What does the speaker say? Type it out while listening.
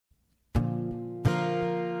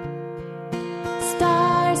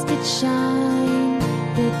might shine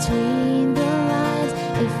between the lines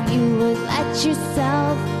if you would let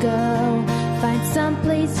yourself go. Find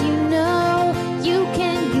someplace you know you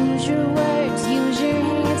can use your words, use your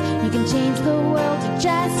hands. You can change the world, you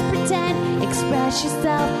just pretend. Express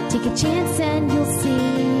yourself, take a chance, and you'll see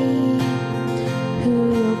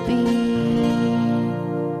who you'll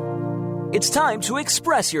be. It's time to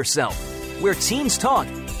express yourself, where teens talk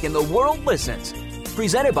and the world listens.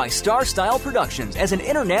 Presented by Star Style Productions as an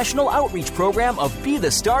international outreach program of Be the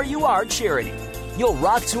Star You Are charity. You'll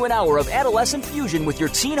rock to an hour of adolescent fusion with your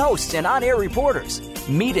teen hosts and on-air reporters.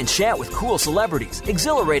 Meet and chat with cool celebrities,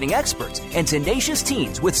 exhilarating experts, and tenacious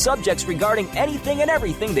teens with subjects regarding anything and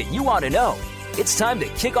everything that you want to know. It's time to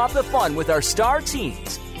kick off the fun with our star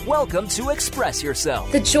teens. Welcome to Express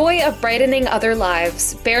Yourself. The joy of brightening other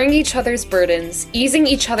lives, bearing each other's burdens, easing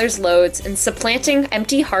each other's loads, and supplanting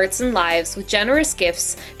empty hearts and lives with generous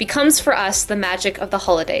gifts becomes for us the magic of the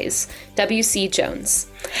holidays. W.C. Jones.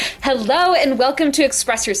 Hello and welcome to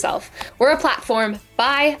Express Yourself. We're a platform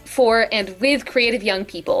by, for, and with creative young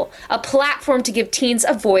people. A platform to give teens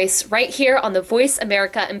a voice right here on the Voice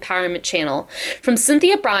America Empowerment Channel. From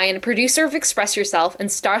Cynthia Bryan, producer of Express Yourself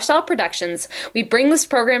and Star Style Productions, we bring this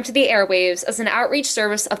program to the airwaves as an outreach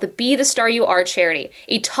service of the Be the Star You Are charity,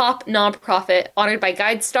 a top nonprofit honored by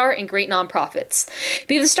GuideStar and great nonprofits.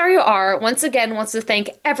 Be the Star You Are once again wants to thank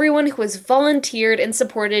everyone who has volunteered and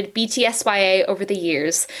supported BTSYA over the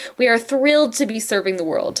years. We are thrilled to be serving the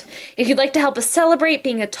world. If you'd like to help us celebrate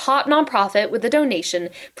being a top nonprofit with a donation,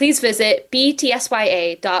 please visit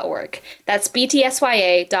btsya.org. That's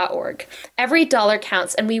btsya.org. Every dollar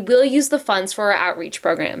counts, and we will use the funds for our outreach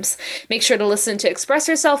programs. Make sure to listen to Express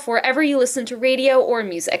Yourself wherever you listen to radio or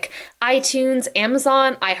music: iTunes,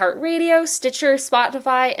 Amazon, iHeartRadio, Stitcher,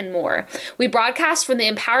 Spotify, and more. We broadcast from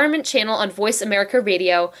the Empowerment Channel on Voice America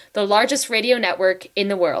Radio, the largest radio network in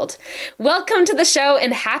the world. Welcome to the show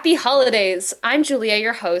and happy holidays. I'm Julia,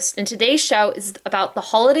 your host, and today's show is about the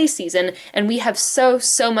holiday season, and we have so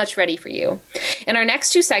much ready for you. In our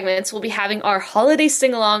next two segments, we'll be having our holiday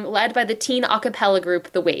sing-along led by the teen a cappella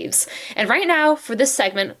group, The Waves. And right now, for this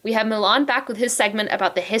segment, we have Milan back with his segment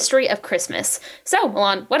about the history of Christmas. So,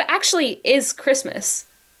 Milan, what actually is Christmas?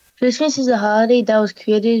 Christmas is a holiday that was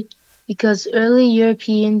created because early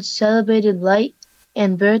Europeans celebrated light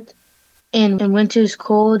and birth in winter's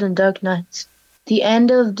cold and dark nights. The end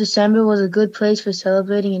of December was a good place for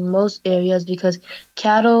celebrating in most areas because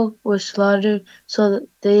cattle were slaughtered so that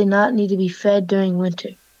they did not need to be fed during winter.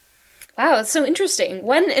 Wow, that's so interesting.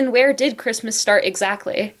 When and where did Christmas start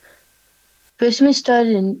exactly? Christmas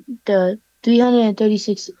started in the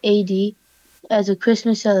 336 AD as a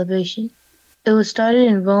Christmas celebration. It was started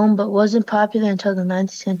in Rome but wasn't popular until the 9th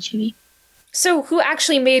century. So who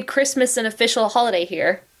actually made Christmas an official holiday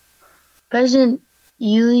here? President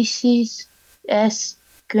Ulysses S.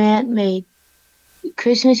 Grant made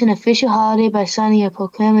Christmas an official holiday by signing a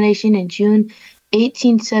proclamation in June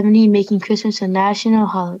 1870, making Christmas a national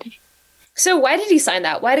holiday. So why did he sign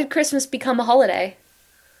that? Why did Christmas become a holiday?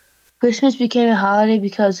 Christmas became a holiday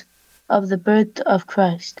because of the birth of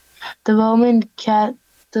Christ. The Roman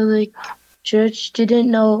Catholic Church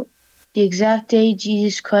didn't know the exact day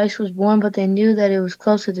Jesus Christ was born, but they knew that it was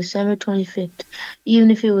close to December 25th,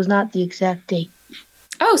 even if it was not the exact date.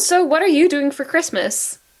 Oh, so what are you doing for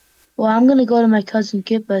Christmas? Well, I'm going to go to my cousin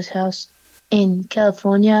Kippa's house in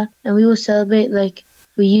California, and we will celebrate like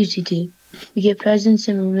we usually do. We get presents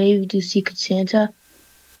and we maybe do Secret Santa,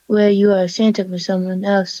 where you are Santa for someone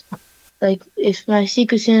else. Like, if my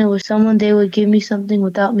Secret Santa was someone, they would give me something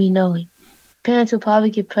without me knowing. Parents will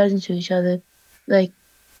probably give presents to each other, like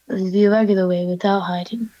the regular way, without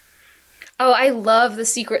hiding. Oh, I love the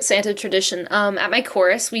Secret Santa tradition. At my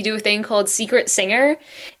chorus, we do a thing called Secret Singer,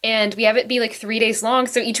 and we have it be like 3 days long.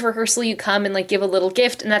 So each rehearsal you come and like give a little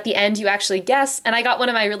gift, and at the end you actually guess. And I got one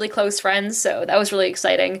of my really close friends, so that was really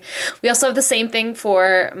exciting. We also have the same thing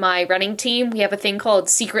for my running team. We have a thing called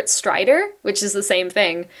Secret Strider, which is the same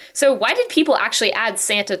thing. So why did people actually add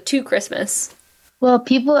Santa to Christmas? Well,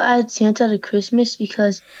 people added Santa to Christmas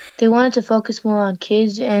because they wanted to focus more on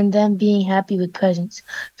kids and them being happy with presents.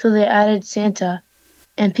 So they added Santa,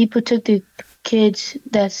 and people took the kids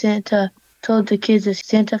that Santa told the kids that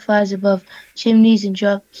Santa flies above chimneys and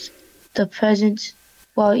drops the presents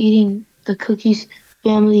while eating the cookies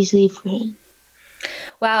families leave for him.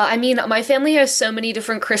 Wow, I mean, my family has so many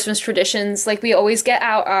different Christmas traditions. Like, we always get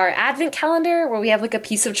out our advent calendar where we have like a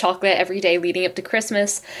piece of chocolate every day leading up to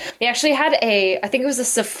Christmas. We actually had I think it was a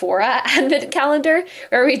Sephora advent calendar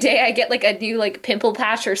where every day I get like a new like pimple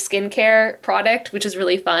patch or skincare product, which is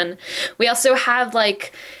really fun. We also have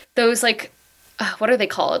like those like what are they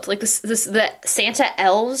called? Like the Santa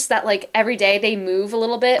elves that like every day they move a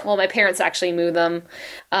little bit. Well, my parents actually move them.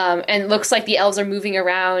 And it looks like the elves are moving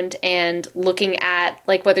around and looking at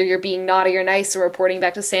like whether you're being naughty or nice or reporting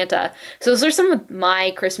back to Santa. So those are some of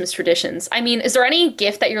my Christmas traditions. I mean, is there any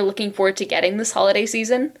gift that you're looking forward to getting this holiday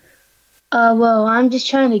season? Well, I'm just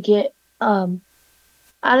trying to get, I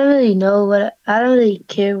don't really know I don't really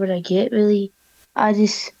care what I get, really. I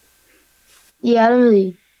don't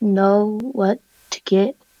really know what to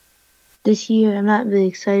get this year. I'm not really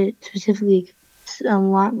excited specifically on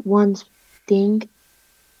one thing.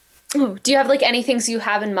 Oh, do you have like any things you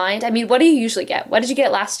have in mind? I mean, what do you usually get? What did you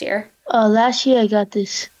get last year? Last year I got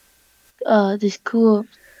this cool,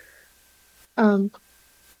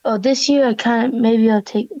 this year I'll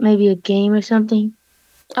take maybe a game or something.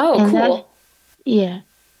 Oh, And cool. Yeah,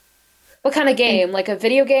 What kind of game? Like a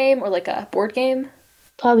video game or like a board game?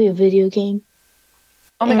 probably a video game.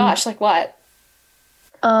 Oh my And- gosh, like what?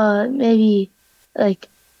 Maybe like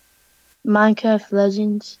Minecraft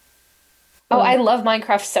Legends. Oh, I love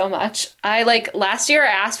Minecraft so much. Last year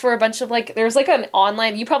I asked for a bunch of there's like an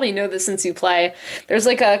online, you probably know this since you play. There's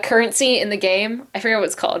like a currency in the game. I forget what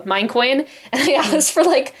it's called, Minecoin. And I asked for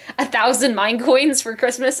like 1,000 Minecoins for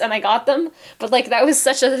Christmas and I got them. But like that was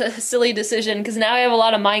such a silly decision because now I have a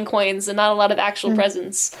lot of Minecoins and not a lot of actual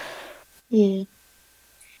presents. Yeah,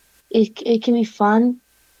 it can be fun,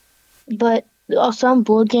 but some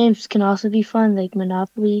board games can also be fun, like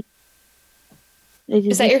Monopoly.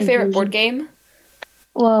 Is that your favorite board game?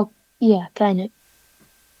 Well, yeah, kind of.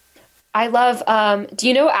 I love, do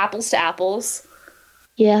you know Apples to Apples?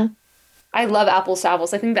 Yeah. I love Apples to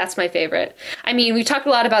Apples. I think that's my favorite. I mean, we talked a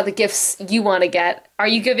lot about the gifts you want to get. Are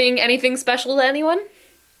you giving anything special to anyone?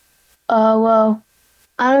 Well,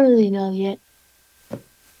 I don't really know yet.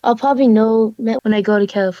 I'll probably know when I go to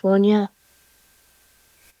California.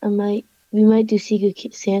 We might do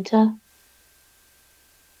Secret Santa.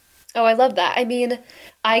 Oh, I love that. I mean,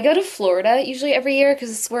 I go to Florida usually every year because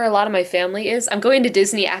it's where a lot of my family is. I'm going to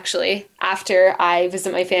Disney actually after I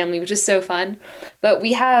visit my family, which is so fun. But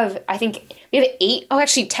we have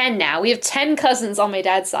 10 now. We have 10 cousins on my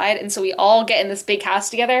dad's side. And so we all get in this big house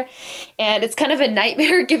together. And it's kind of a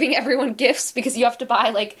nightmare giving everyone gifts because you have to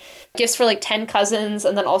buy like gifts for like 10 cousins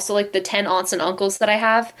and then also like the 10 aunts and uncles that I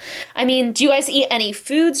have. I mean, do you guys eat any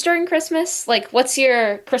foods during Christmas? Like, what's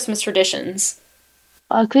your Christmas traditions?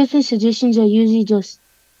 Our Christmas traditions are usually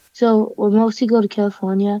we mostly go to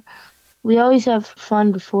California. We always have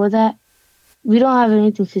fun before that. We don't have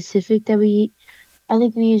anything specific that we eat. I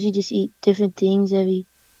think we usually just eat different things every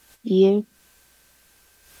year.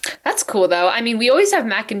 That's cool, though. I mean, we always have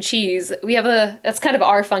mac and cheese. That's kind of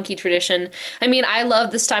our funky tradition. I mean, I love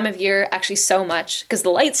this time of year actually so much because the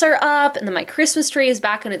lights are up and then my Christmas tree is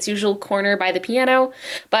back in its usual corner by the piano.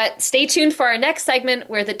 But stay tuned for our next segment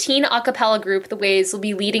where the teen a cappella group, The Ways, will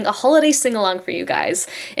be leading a holiday sing-along for you guys.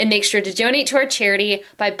 And make sure to donate to our charity,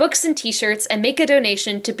 buy books and t-shirts, and make a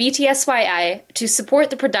donation to BTSYI to support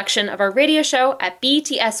the production of our radio show at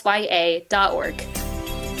btsya.org.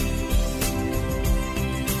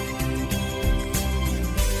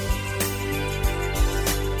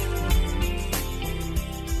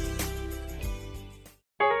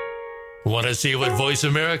 Want to see what Voice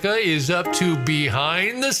America is up to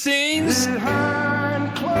behind the scenes?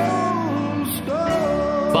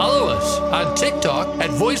 Follow us on TikTok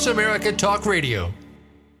at Voice America Talk Radio.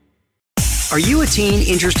 Are you a teen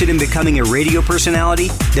interested in becoming a radio personality?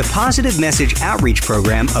 The Positive Message Outreach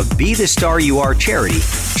Program of Be the Star You Are charity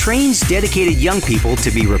trains dedicated young people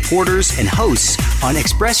to be reporters and hosts on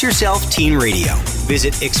Express Yourself Teen Radio.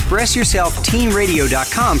 Visit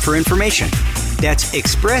expressyourselfteenradio.com for information. That's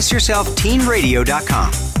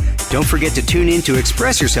expressyourselfteenradio.com. Don't forget to tune in to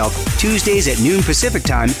Express Yourself Tuesdays at noon Pacific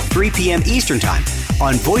Time, 3 p.m. Eastern Time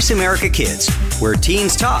on Voice America Kids, where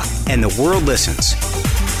teens talk and the world listens.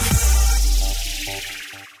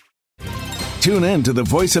 Tune in to the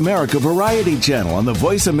Voice America Variety channel on the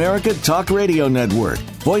Voice America Talk Radio Network.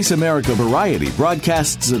 Voice America Variety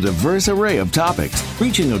broadcasts a diverse array of topics,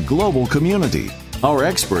 reaching a global community. Our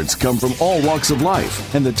experts come from all walks of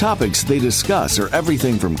life, and the topics they discuss are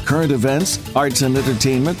everything from current events, arts and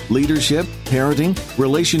entertainment, leadership, parenting,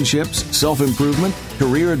 relationships, self-improvement,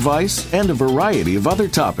 career advice, and a variety of other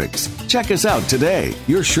topics. Check us out today.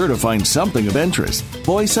 You're sure to find something of interest.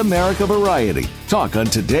 Voice America Variety. Talk on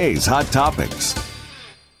today's hot topics.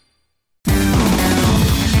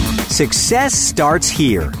 Success starts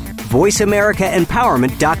here.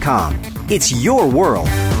 VoiceAmericaEmpowerment.com. It's your world.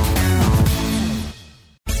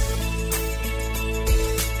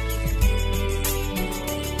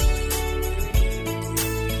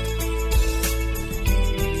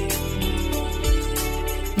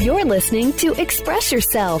 You're listening to Express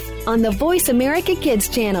Yourself on the Voice America Kids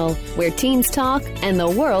channel, where teens talk and the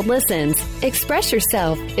world listens. Express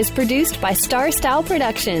Yourself is produced by Star Style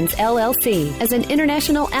Productions, LLC, as an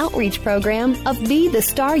international outreach program of Be the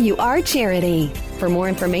Star You Are charity. For more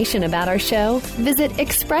information about our show, visit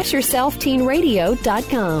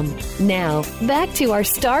ExpressYourselfTeenRadio.com. Now, back to our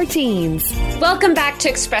star teens. Welcome back to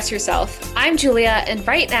Express Yourself. I'm Julia, and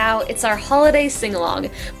right now it's our holiday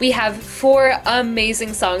sing-along. We have 4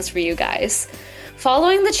 amazing songs for you guys.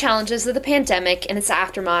 Following the challenges of the pandemic and its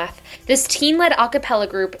aftermath, this teen-led a cappella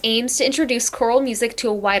group aims to introduce choral music to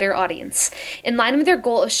a wider audience. In line with their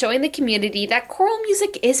goal of showing the community that choral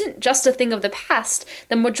music isn't just a thing of the past,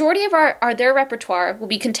 the majority of their repertoire will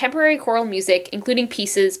be contemporary choral music, including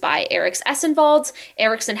pieces by Eriks Essenwald,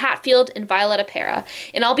 Erickson Hatfield, and Violetta Pera.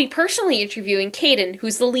 And I'll be personally interviewing Caden,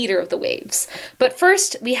 who's the leader of the Waves. But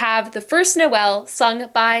first, we have The First Noel, sung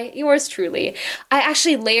by yours truly. I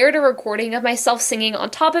actually layered a recording of myself singing on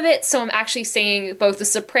top of it, so I'm actually singing both the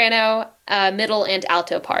soprano, middle, and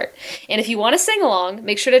alto part. And if you want to sing along,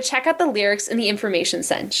 make sure to check out the lyrics in the information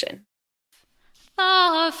section.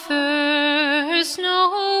 The first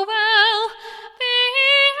Noel, the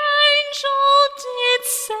angel did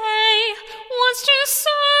say, was too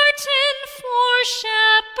certain for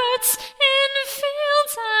shepherds in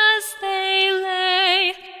fields as they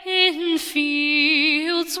lay, in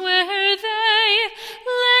fields where they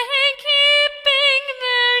lay keeping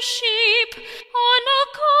their sheep on a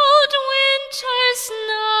cold winter's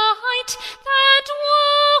night that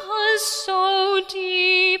was so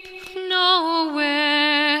deep.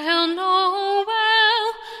 Noel, Noel,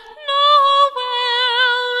 Noel,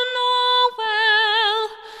 Noel,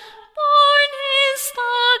 born is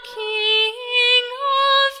the King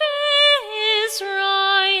of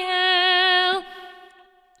Israel.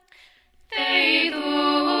 They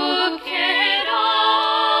looked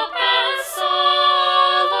up and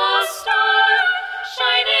saw a star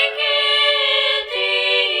shining in the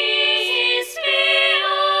east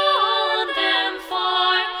beyond them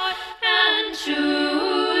far, and to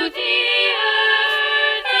the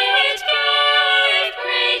earth it gave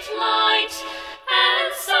great light, and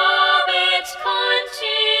so it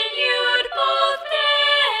continued both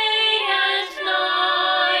day and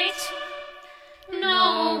night.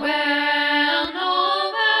 Noel,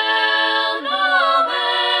 Noel,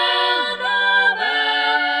 Noel,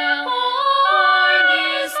 Noel, born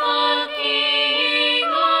is the King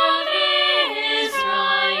of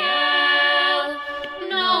Israel.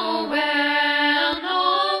 Noel,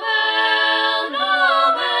 Noel,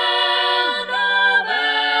 Noel,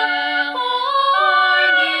 Noel,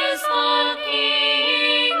 born is the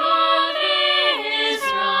King of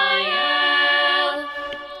Israel.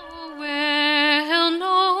 Noel,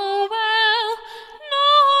 Noel,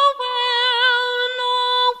 Noel,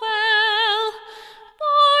 Noel,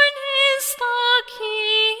 born is the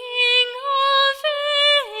King of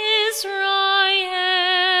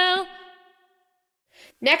Israel.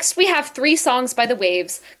 Next, we have 3 songs by the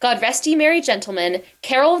Waves: God Rest Ye Merry Gentlemen,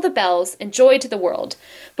 Carol of the Bells, and Joy to the World.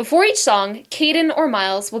 Before each song, Caden or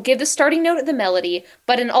Miles will give the starting note of the melody,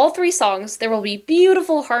 but in all 3 songs, there will be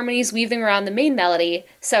beautiful harmonies weaving around the main melody,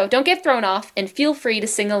 so don't get thrown off and feel free to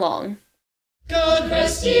sing along. God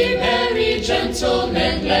rest ye merry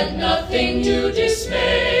gentlemen, let nothing you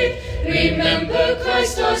dismay. Remember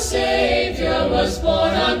Christ our Savior was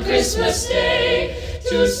born on Christmas Day,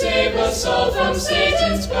 to save us all from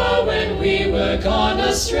Satan's power when we were gone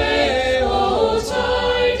astray. Oh,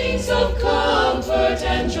 tidings of comfort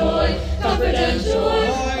and joy, comfort and joy.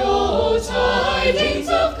 Oh, tidings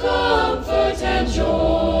of comfort and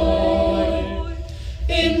joy.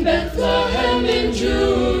 In Bethlehem in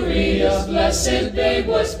Jewry a blessed babe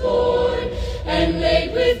was born, and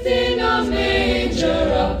laid within a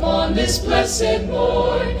manger upon this blessed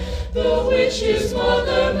morn. The which his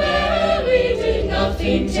mother Mary did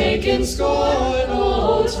nothing take in scorn.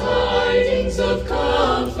 Oh, tidings of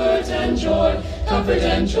comfort and joy, comfort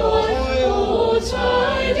and joy. Oh,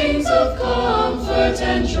 tidings of comfort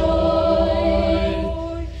and joy.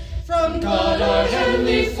 From God our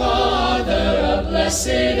Heavenly Father a blessed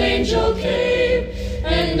angel came,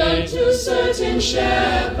 and unto certain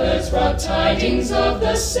shepherds brought tidings of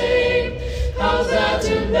the same, how that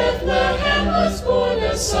in Bethlehem was born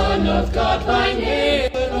the Son of God by name.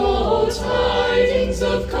 Oh, tidings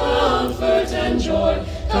of comfort and joy,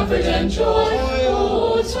 comfort and joy.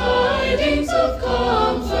 Oh, tidings of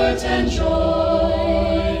comfort and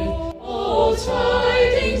joy. Oh,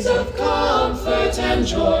 tidings of comfort and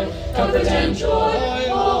joy, comfort and joy.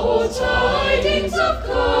 Oh, tidings of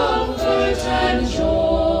comfort and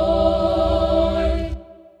joy.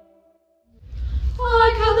 I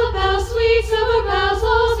gather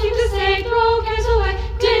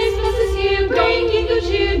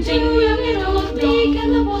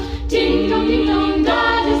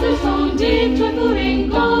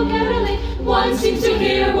One seems to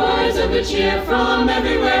hear words of good cheer from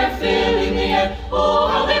everywhere, filling the air. Oh,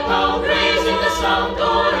 how they pound, raising the sound,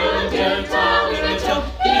 o'er hill and dale, telling a tale.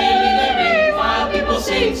 Gaily they ring, while people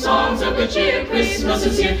sing songs of good cheer. Christmas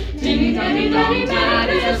is here. Ding, ding, dong, that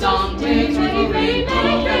is a song. Ding, ding, ring, ding,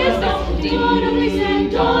 that is a song. Dawn only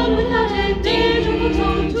send, dawn without end, dear joyful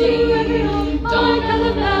tone to every home. Dawn and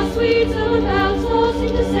the bells, sweet silver bells, all seem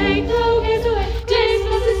to say, throw cares away.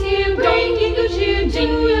 Christmas is here, bringing good cheer to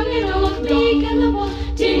young and old, meek and the bold.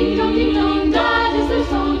 Ding dong, that is their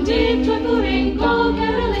song. Ding, joyful ring, go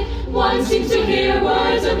caroling. One seems to hear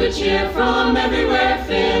words of good cheer from everywhere,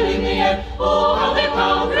 filling the air. Oh, how they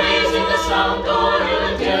pound, raising the sound, o'er hill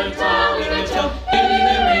and dale, telling a tale. Gaily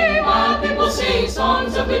they ring, while people sing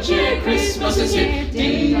songs of good cheer. Christmas is here.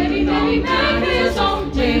 Ding, ding, dong, that is a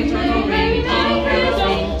song. Ding, ding, ring, ding, that is a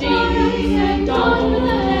song. Ding, dawn with a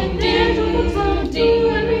hand, dear joyful song to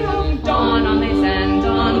every home. Dawn on they send,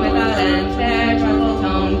 dawn without end, their joyful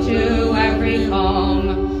tone to every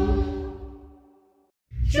home.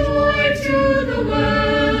 Joy to the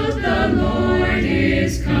world, the Lord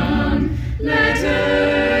is come. Let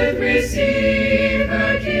earth receive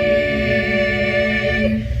her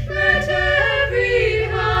King. Let every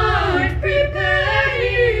heart prepare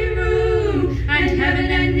ye room, and heaven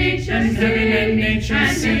and nature sing, and heaven and nature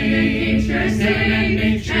sing, and heaven and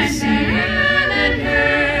nature sing, and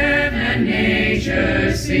heaven and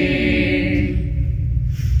nature sing.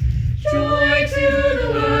 Joy to the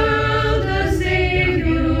world, the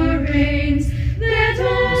Savior reigns. Let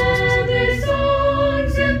all their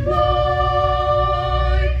songs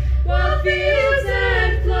employ, while fields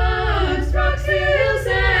and floods, rocks, hills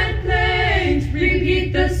and plains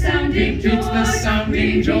repeat the sounding joy. Repeat the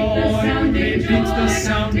sounding joy. Repeat the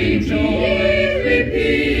sounding joy.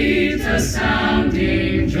 Repeat the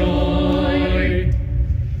sounding joy.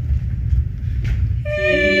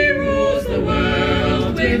 He rules the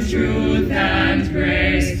world with truth and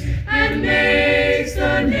grace, and makes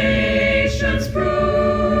the nations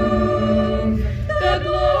prove the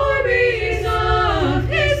glories of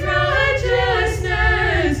his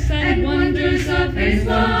righteousness, and wonders of his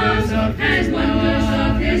love, and wonders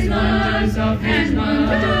of his love, and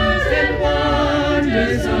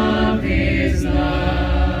wonders of his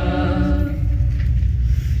love.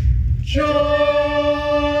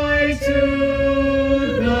 Joy to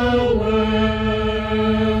the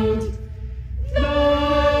world, the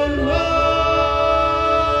Lord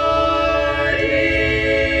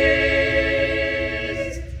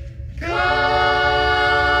is come.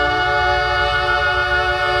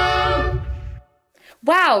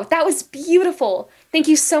 Wow, that was beautiful! Thank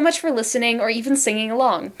you so much for listening or even singing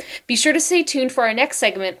along. Be sure to stay tuned for our next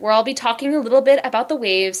segment where I'll be talking a little bit about the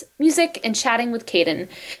waves, music, and chatting with Caden.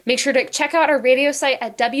 Make sure to check out our radio site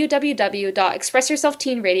at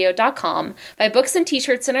www.expressyourselfteenradio.com, buy books and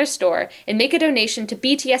t-shirts in our store, and make a donation to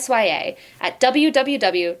BTSYA at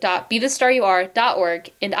www.bethestaryouare.org.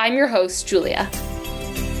 And I'm your host, Julia.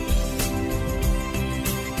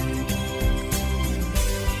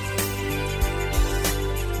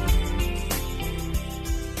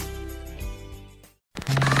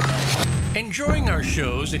 Enjoying our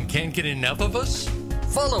shows and can't get enough of us?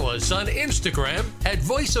 Follow us on Instagram at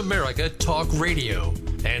Voice America Talk Radio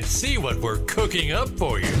and see what we're cooking up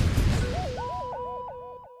for you.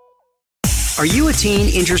 Are you a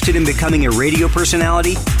teen interested in becoming a radio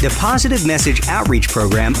personality? The Positive Message Outreach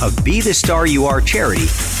Program of Be the Star You Are charity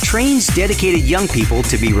trains dedicated young people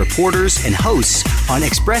to be reporters and hosts on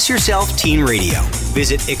Express Yourself Teen Radio.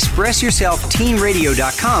 Visit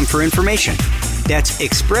expressyourselfteenradio.com for information. That's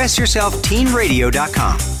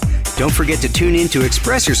expressyourselfteenradio.com. Don't forget to tune in to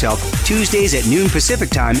Express Yourself Tuesdays at noon Pacific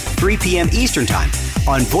Time, 3 p.m. Eastern Time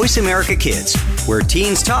on Voice America Kids, where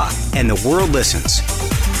teens talk and the world listens.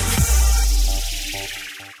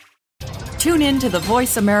 Tune in to the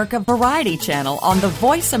Voice America Variety channel on the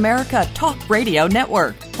Voice America Talk Radio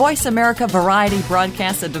Network. Voice America Variety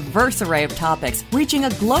broadcasts a diverse array of topics, reaching a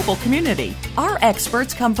global community. Our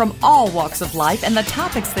experts come from all walks of life, and the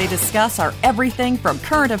topics they discuss are everything from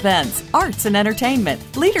current events, arts and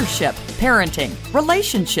entertainment, leadership, parenting,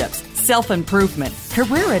 relationships, self-improvement,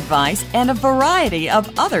 career advice, and a variety of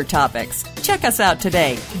other topics. Check us out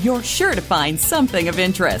today. You're sure to find something of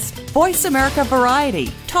interest. Voice America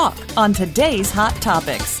Variety. Talk on today's hot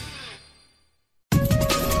topics.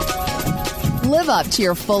 Live up to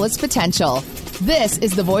your fullest potential. This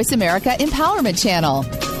is the Voice America Empowerment Channel.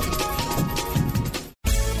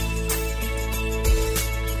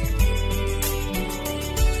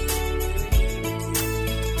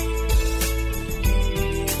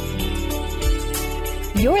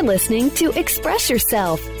 You're listening to Express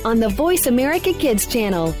Yourself on the Voice America Kids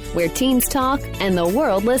channel, where teens talk and the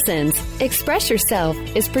world listens. Express Yourself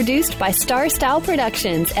is produced by Star Style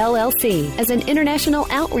Productions, LLC, as an international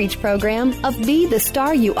outreach program of Be the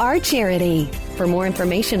Star You Are charity. For more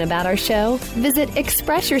information about our show, visit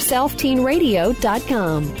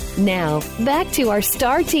ExpressYourselfTeenRadio.com. Now, back to our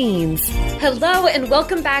star teens. Hello and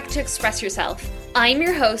welcome back to Express Yourself. I'm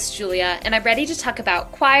your host, Julia, and I'm ready to talk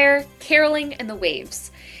about choir, caroling, and the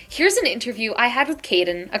Waves. Here's an interview I had with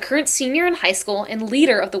Caden, a current senior in high school and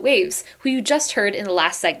leader of the Waves, who you just heard in the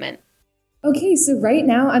last segment. Okay, so right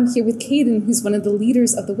now I'm here with Caden, who's one of the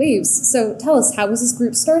leaders of the Waves. So tell us, how was this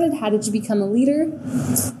group started? How did you become a leader?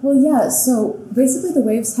 Well, yeah, so basically the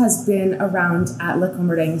Waves has been around at Le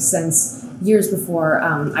Commerding since years before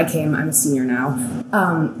I came. I'm a senior now.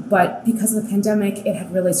 But because of the pandemic, it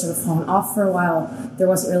had really sort of fallen off for a while. There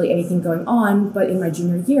wasn't really anything going on. But in my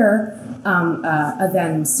junior year, a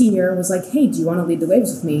then senior was like, hey, do you want to lead the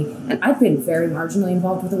Waves with me? And I'd been very marginally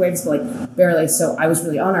involved with the Waves, but like barely. So I was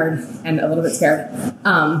really honored and a little bit scared.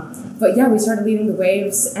 But yeah, we started leading the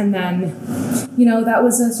Waves. And then, you know, that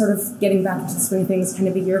was a sort of getting back into the swing of things kind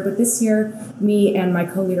of a year. But this year, me and my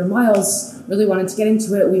co-leader Miles really wanted to get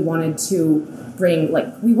into it. We wanted to bring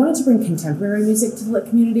contemporary music to the Lit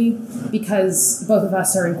community, because both of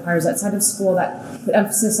us are in choirs outside of school that put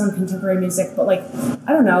emphasis on contemporary music. But like,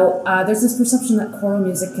 I don't know, there's this perception that choral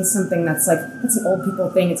music is something that's an old people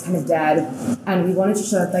thing, it's kind of dead. And we wanted to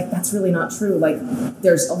show that like that's really not true. Like,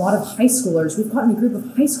 there's a lot of high schoolers. We've gotten a group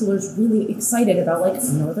of high schoolers really excited about like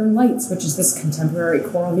Northern Lights, which is this contemporary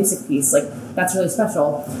choral music piece. Like, that's really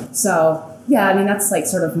special. So yeah, I mean, that's like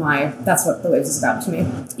sort of that's what the Waves is about to me.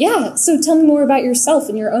 Yeah, so tell me more about yourself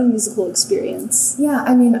and your own musical experience. Yeah,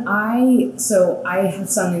 I mean, I have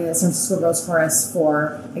sung in the San Francisco Girls Chorus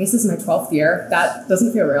for, I guess this is my 12th year. That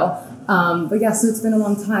doesn't feel real. But yeah, so it's been a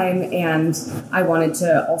long time, and I wanted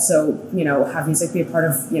to also, you know, have music be a part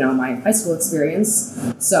of, you know, my high school experience.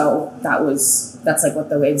 So that's like what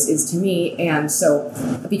the Waves is to me. And so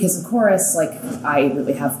because of chorus, like, I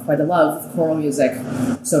really have quite a love of choral music.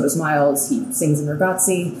 So does Miles. He sings in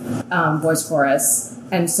Ragazzi, boys chorus.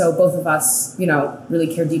 And so both of us, you know,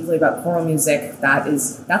 really care deeply about choral music.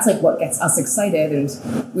 That's like what gets us excited. And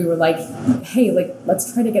we were like, hey, like,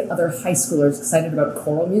 let's try to get other high schoolers excited about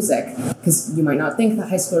choral music. Because you might not think that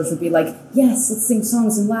high schoolers would be like, yes, let's sing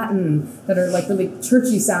songs in Latin that are like really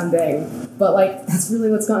churchy sounding. But like, that's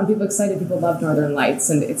really what's gotten people excited. People love Northern Lights,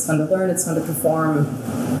 and it's fun to learn. It's fun to perform.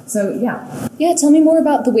 So yeah. Yeah, tell me more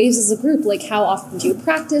about the Waves as a group. Like, how often do you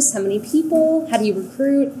practice? How many people? How do you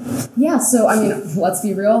recruit? Yeah, so I mean, let's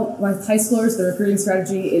be real. With high schoolers, the recruiting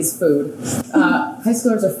strategy is food. High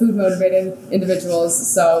schoolers are food-motivated individuals,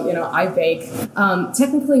 so, you know, I bake.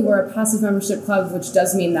 Technically, we're a passive membership club, which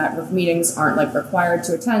does mean that meetings aren't, like, required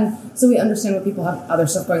to attend, so we understand when people have other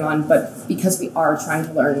stuff going on, but because we are trying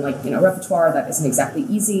to learn, like, you know, repertoire that isn't exactly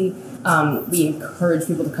easy, we encourage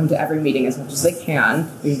people to come to every meeting as much as they can.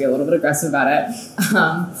 We can be a little bit aggressive about it.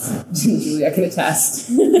 Julia can attest.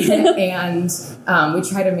 And we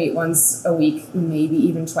try to meet once a week, maybe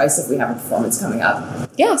even twice if we have a performance coming up.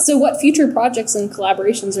 Yeah, so what future projects and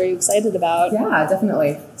collaborations are you excited about? Yeah,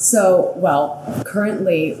 definitely. So, well,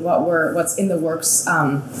 currently what's in the works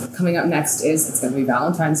coming up next is it's going to be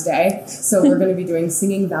Valentine's Day. So we're going to be doing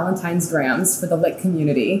singing Valentine's grams for the Lit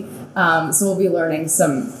community. So we'll be learning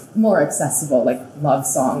some more accessible, like, love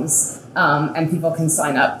songs. And people can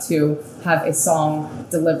sign up to have a song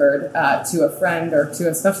delivered to a friend or to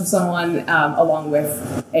a special someone, along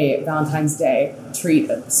with a Valentine's Day treat,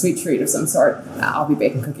 a sweet treat of some sort. I'll be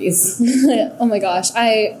baking cookies. Oh my gosh.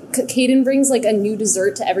 Caden brings like a new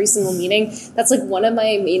dessert to every single meeting. That's like one of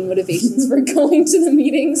my main motivations for going to the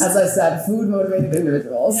meetings. As I said, food motivated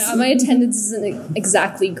individuals. Yeah, my attendance isn't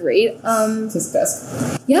exactly great.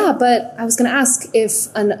 Yeah, but I was going to ask, if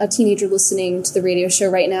a teenager listening to the radio show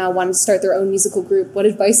right now wanted to start their own musical group, what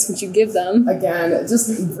advice would you give them? Again,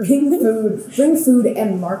 just bring food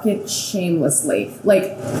and market shamelessly.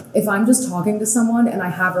 Like, if I'm just talking to someone and I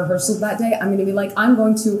have rehearsal that day, I'm going to be like, I'm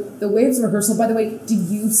going to the Waves rehearsal. By the way, do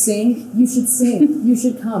you sing? You should sing. You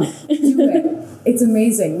should come. Do it. It's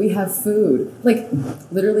amazing. We have food. Like,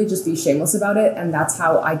 literally just be shameless about it. And that's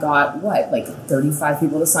how I got, 35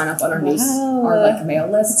 people to sign up on our our mail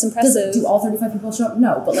list. It's impressive. Do all 35 people show up?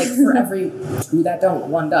 No, but like for every 2 that don't,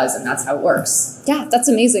 1 does. And that's how it works. Yeah, that's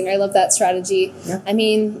amazing. I love that strategy. Yeah. I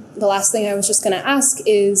mean, the last thing I was just going to ask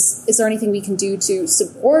is there anything we can do to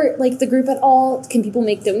support like the group at all? Can people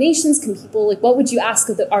make donations? Can people, like, what would you ask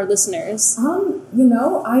of our listeners?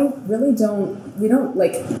 I really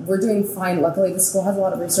we're doing fine. Luckily, the school has a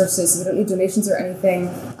lot of resources, so we don't need donations or anything.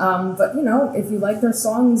 But, if you like their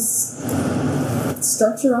songs,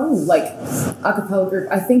 start your own, a cappella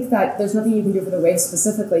group. I think that there's nothing you can do for the Waves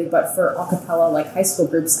specifically, but for a cappella, high school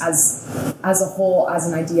groups as a whole, as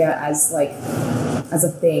an idea, as a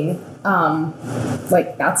thing,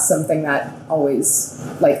 that's something that always,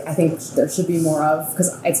 I think there should be more of,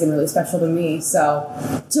 because it's been really special to me. So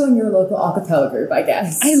join your local a cappella group, I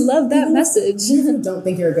guess. I love that message. Even if you don't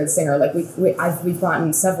think you're a good singer, we've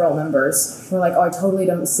gotten several members who are like, oh, I totally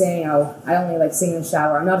don't sing. Oh, I only sing in the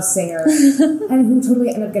shower. I'm not a singer. And who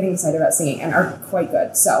totally end up getting excited about singing and are quite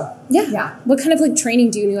good. So yeah. What kind of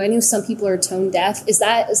training do you do? I know some people are tone deaf. Is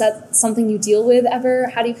that something you deal with ever?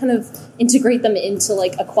 How do you kind of integrate them into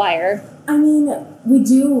a choir? I mean, we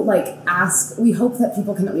do ask. We hope that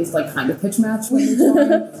people can at least kind of pitch match when they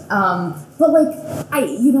join. But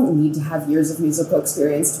you don't need to have years of musical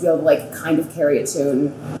experience to be able to kind of carry a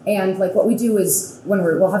tune. And what we do is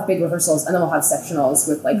we'll have big rehearsals and then we'll have sectionals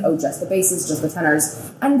with just the basses, just the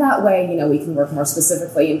tenors, and that way we can work more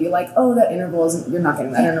specifically and be that interval isn't. You're not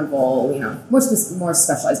getting that interval. More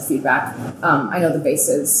specialized feedback. I know the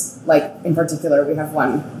basses. In particular, we have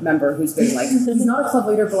one member who's been he's not a club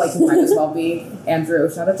leader, but he might as well be. Andrew,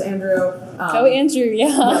 shout out to Andrew. Andrew,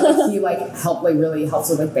 yeah. He really helps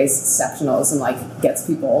with bass sectionals and gets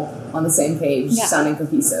people on the same page, sounding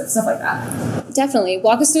cohesive, stuff like that. Definitely.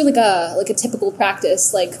 Walk us through a typical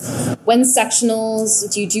practice. When sectionals,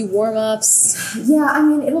 do you do warm-ups? Yeah, I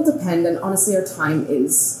mean, it'll depend, and honestly our time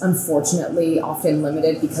is unfortunately often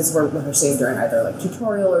limited because we're rehearsing during either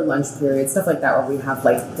tutorial or lunch period, stuff like that, where we have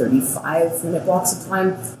 35-minute blocks of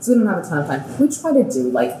time, so we don't have a ton of time. We try to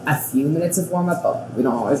do a few minutes of warm-up, but we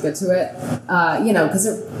don't always get to it. Because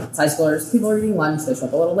they're high schoolers, people are eating lunch, they show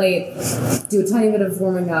up a little late, do a tiny bit of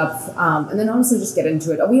warming up, and then honestly just get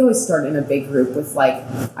into it. We always start in a big group with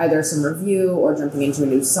either some review or jumping into a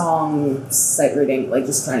new song, sight reading,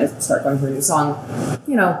 just trying to start going through a new song,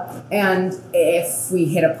 and if we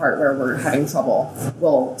hit a part where we're having trouble,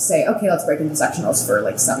 we'll say, okay, let's break into sectionals for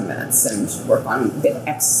 7 minutes and work on the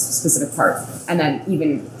X specific part. And then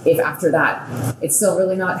even if after that it's still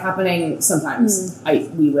really not happening, sometimes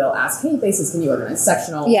we will ask, hey, basses, can you organize a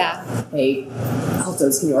sectional? Yeah. Hey,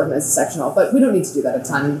 altos, can you organize a sectional? But we don't need to do that a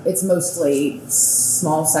ton. It's mostly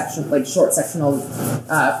small section, short sectional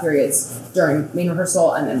periods during main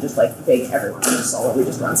rehearsal, and then just big everyone rehearsal where we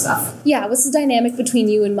just run stuff. Yeah, what's the dynamic between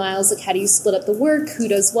you and Miles? How do you split up the work? Who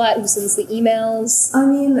does what? Who sends the emails? I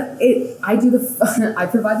mean, I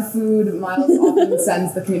provide the food. Miles often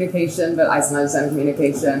sends the communication, but I sometimes send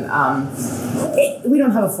communication. We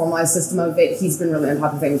don't have a formalized system of it. He's been really on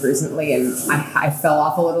top of things recently, and I fell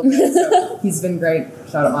off a little bit, so he's been great.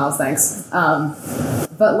 Shout out, Miles, thanks.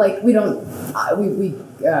 But we don't, we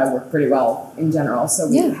work pretty well in general, so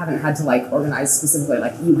we haven't had to organize specifically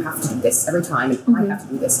you have to do this every time and I have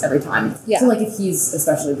to do this every time. So if he's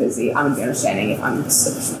especially busy, I'm gonna be understanding. If I'm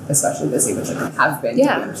especially busy, which I have been, to be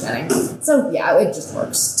understanding. So it just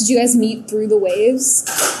works. Did you guys meet through the Waves?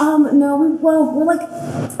 No, we're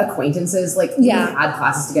acquaintances. We had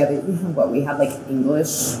classes together. We had English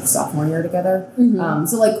sophomore year together.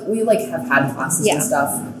 So we have had classes and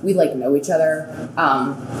stuff. We know each other,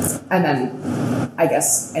 and then I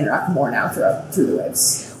guess interact more now through the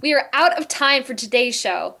Waves. We are out of time for today's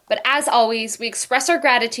show, but as always, we express our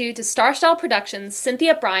gratitude to Star Style Productions,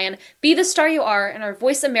 Cynthia Bryan, Be the Star You Are, and our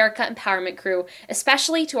Voice America Empowerment crew,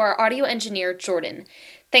 especially to our audio engineer, Jordan.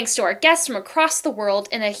 Thanks to our guests from across the world,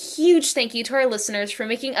 and a huge thank you to our listeners for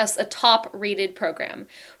making us a top-rated program.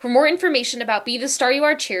 For more information about Be the Star You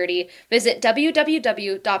Are charity, visit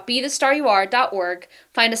www.bethestaryouare.org,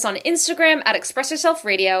 find us on Instagram at Express Yourself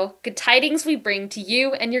Radio, good tidings we bring to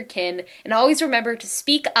you and your kin, and always remember to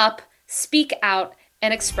speak up, speak out,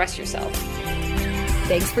 and express yourself.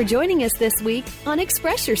 Thanks for joining us this week on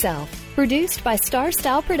Express Yourself, produced by Star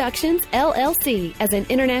Style Productions, LLC, as an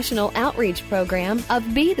international outreach program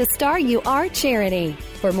of Be the Star You Are charity.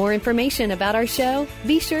 For more information about our show,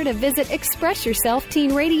 be sure to visit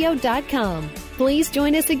ExpressYourselfTeenRadio.com. Please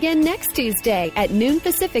join us again next Tuesday at noon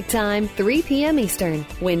Pacific Time, 3 p.m. Eastern,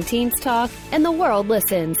 when teens talk and the world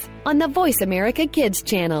listens on the Voice America Kids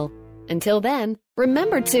channel. Until then,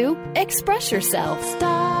 remember to express yourself.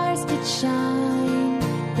 Stars could shine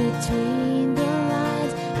between the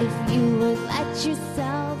lines if you would let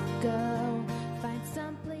yourself